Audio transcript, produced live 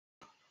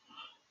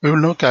We will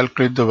now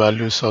calculate the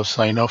values of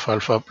sine of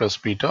alpha plus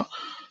beta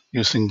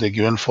using the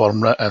given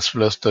formula as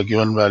well as the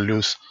given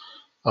values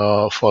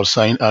for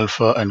sine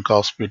alpha and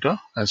cos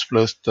beta as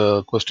well as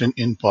the question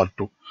in part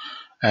 2.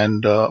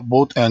 And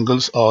both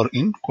angles are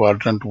in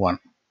quadrant 1.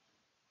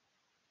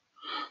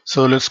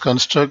 So let's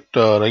construct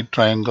right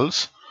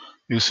triangles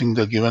using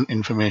the given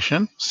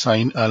information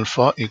sine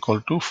alpha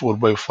equal to 4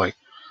 by 5.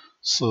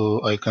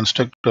 So I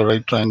construct a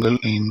right triangle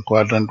in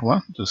quadrant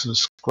 1. This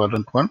is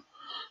quadrant 1.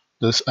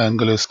 This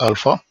angle is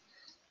alpha.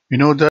 We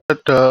know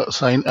that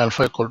sine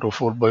alpha equal to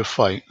 4 by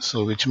 5.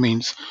 So which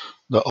means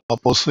the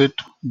opposite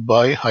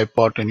by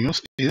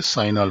hypotenuse is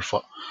sine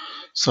alpha.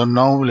 So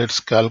now let's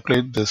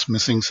calculate this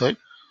missing side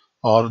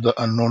or the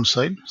unknown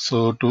side.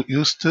 So to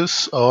use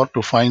this or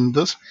to find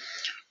this,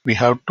 we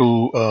have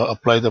to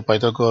apply the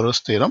Pythagoras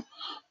theorem,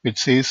 which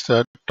says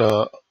that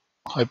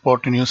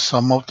hypotenuse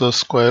sum of the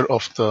square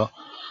of the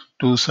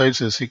two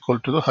sides is equal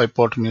to the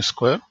hypotenuse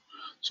square.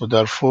 So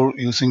therefore,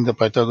 using the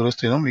Pythagoras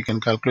theorem, we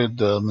can calculate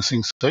the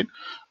missing side,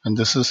 and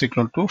this is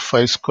equal to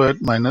 5 squared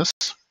minus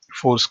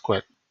 4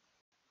 squared,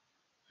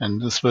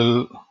 and this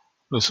will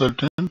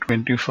result in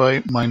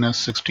 25 minus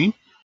 16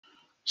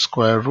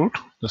 square root.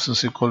 This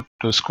is equal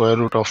to square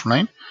root of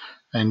 9,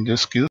 and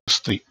this gives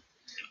 3.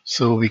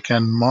 So we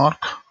can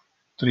mark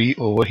 3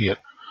 over here,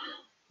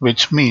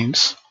 which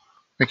means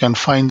we can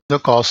find the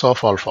cos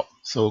of alpha.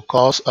 So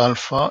cos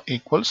alpha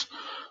equals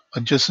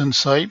adjacent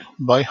side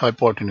by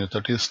hypotenuse,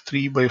 that is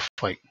 3 by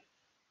 5.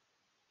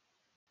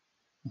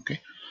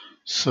 Okay,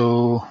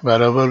 so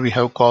wherever we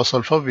have cos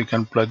alpha, we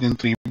can plug in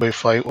 3 by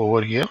 5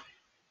 over here,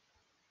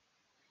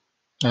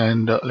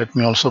 and let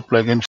me also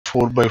plug in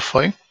 4 by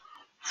 5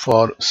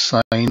 for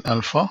sine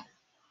alpha.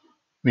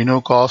 We know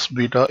cos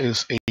beta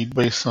is 8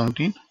 by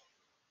 17,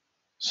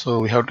 so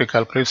we have to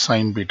calculate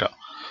sine beta.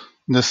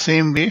 In the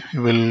same way, we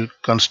will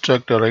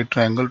construct a right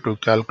triangle to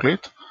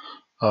calculate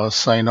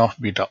sine of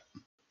beta.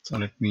 So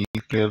let me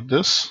clear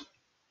this.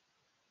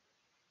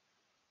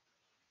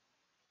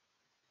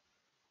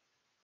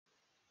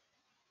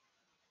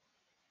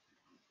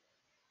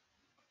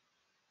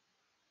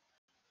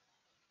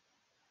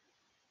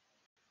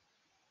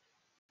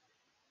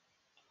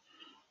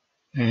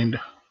 And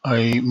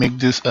I make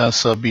this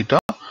as a beta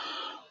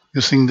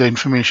using the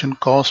information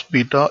cos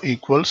beta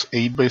equals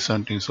 8 by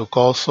 17. So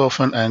cos of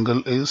an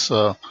angle is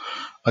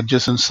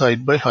adjacent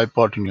side by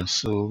hypotenuse.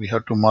 So we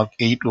have to mark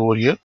 8 over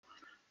here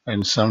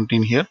and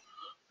 17 here,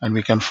 and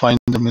we can find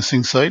the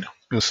missing side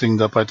using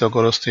the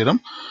Pythagoras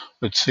theorem,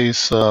 which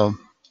says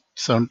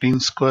 17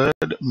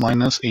 squared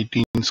minus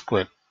 18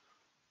 squared.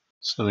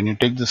 So when you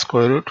take the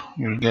square root,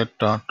 you'll get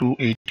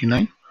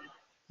 289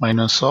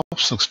 minus of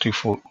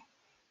 64,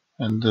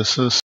 and this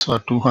is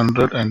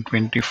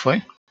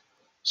 225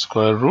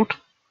 square root,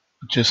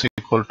 which is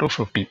equal to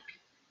 15.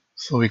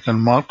 So we can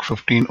mark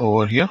 15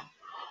 over here,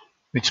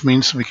 which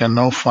means we can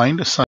now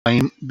find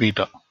sine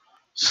beta.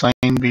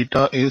 Sine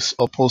beta is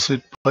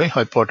opposite by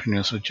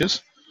hypotenuse, which is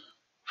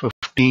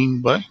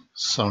 15 by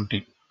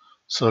 17.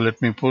 So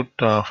let me put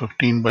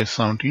 15 by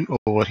 17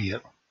 over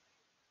here.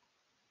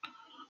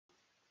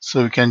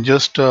 So we can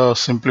just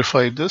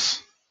simplify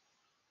this.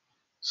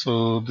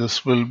 So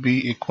this will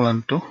be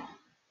equivalent to,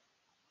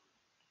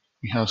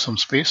 we have some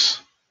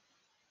space.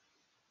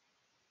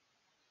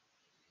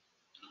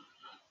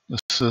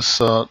 This is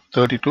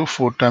 32.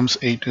 4 times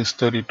 8 is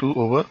 32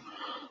 over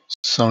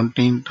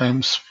 17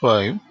 times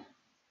 5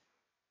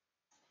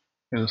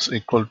 is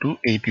equal to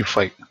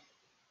 85.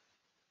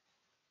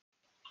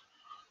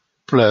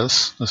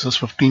 Plus, this is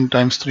 15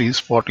 times 3 is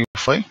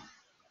 45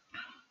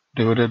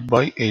 divided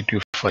by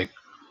 85.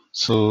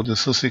 So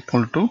this is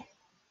equal to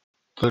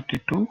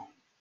 32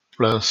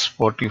 plus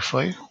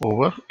 45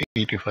 over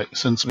 85,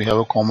 since we have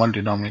a common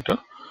denominator,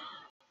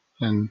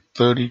 and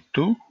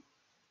 32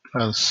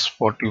 plus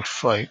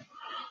 45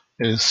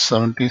 is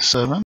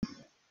 77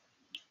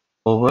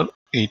 over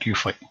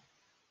 85.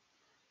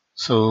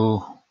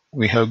 So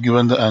we have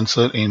given the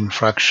answer in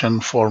fraction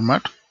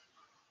format.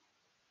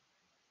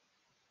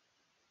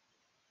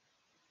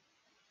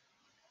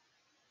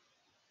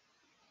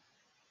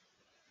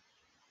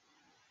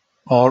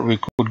 Or we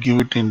could give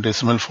it in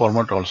decimal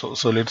format also.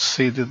 So let's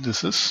say that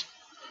this is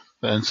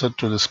the answer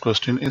to this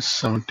question is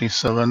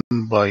 77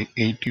 by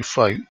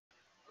 85,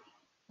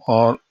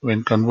 or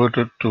when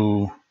converted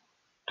to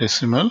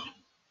decimal,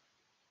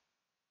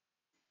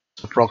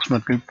 it's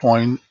approximately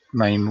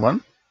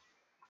 0.91,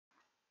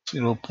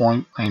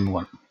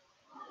 0.91.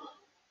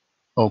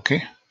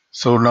 Okay,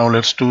 so now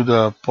let's do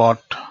the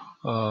part,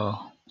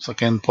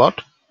 second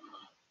part.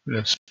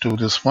 Let's do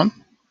this one.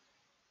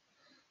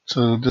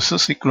 So this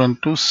is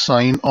equivalent to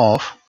sine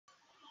of,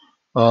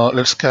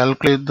 let's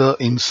calculate the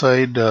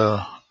inside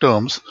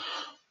terms.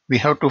 We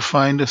have to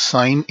find a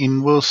sine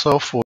inverse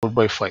of 4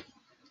 by 5.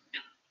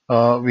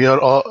 We are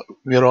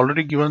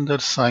already given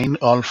that sine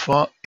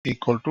alpha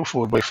equal to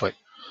 4 by 5.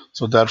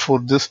 So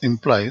therefore this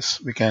implies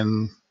we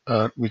can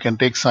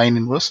take sine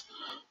inverse.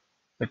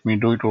 Let me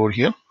do it over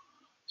here.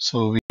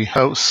 So we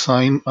have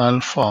sine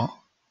alpha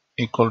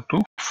equal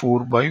to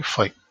 4 by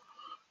 5.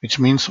 which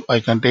means I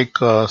can take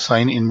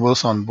sine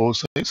inverse on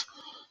both sides.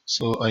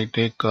 So I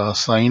take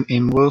sine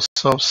inverse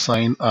of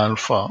sine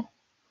alpha.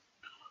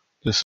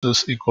 This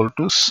is equal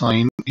to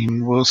sine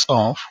inverse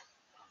of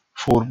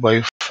 4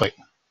 by 5.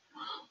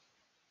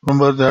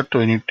 Remember that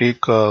when you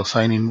take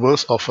sine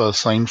inverse of a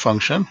sine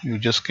function, you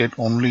just get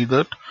only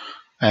that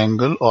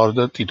angle or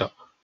the theta.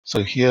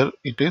 So here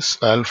it is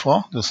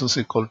alpha. This is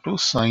equal to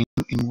sine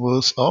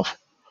inverse of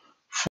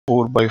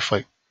 4 by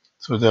 5.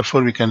 So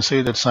therefore we can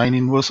say that sine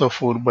inverse of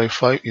 4 by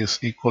 5 is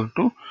equal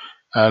to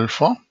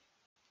alpha.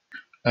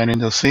 And in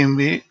the same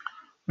way,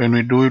 when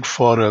we do it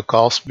for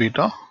cos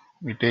beta,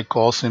 we take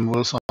cos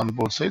inverse on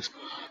both sides.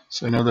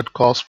 So you know that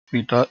cos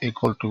beta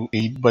equal to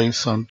 8 by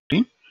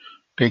 17.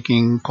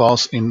 Taking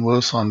cos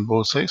inverse on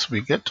both sides,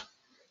 we get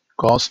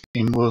cos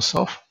inverse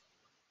of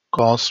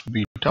cos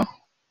beta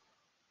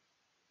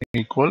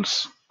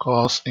equals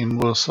cos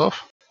inverse of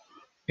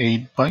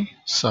 8 by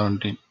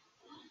 17.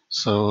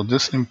 So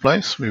this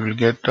implies we will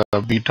get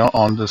beta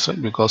on this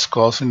side, because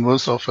cos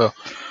inverse of a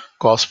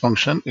cos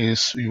function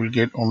is we will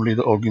get only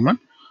the argument.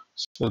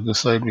 So this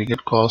side we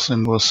get cos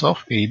inverse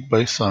of 8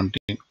 by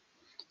 17.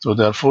 So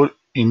therefore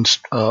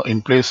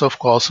in place of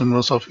cos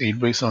inverse of 8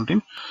 by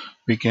 17,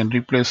 we can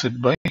replace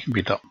it by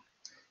beta.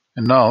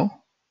 And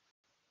now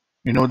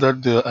we know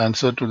that the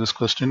answer to this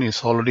question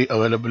is already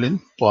available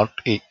in part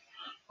A,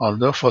 or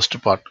the first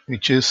part,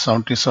 which is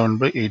 77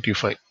 by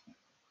 85.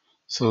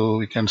 So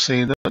we can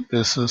say that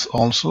this is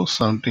also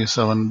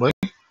 77 by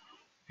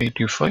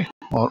 85,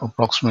 or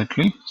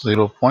approximately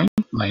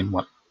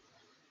 0.91.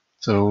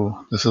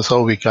 So this is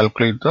how we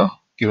calculate the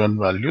given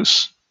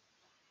values.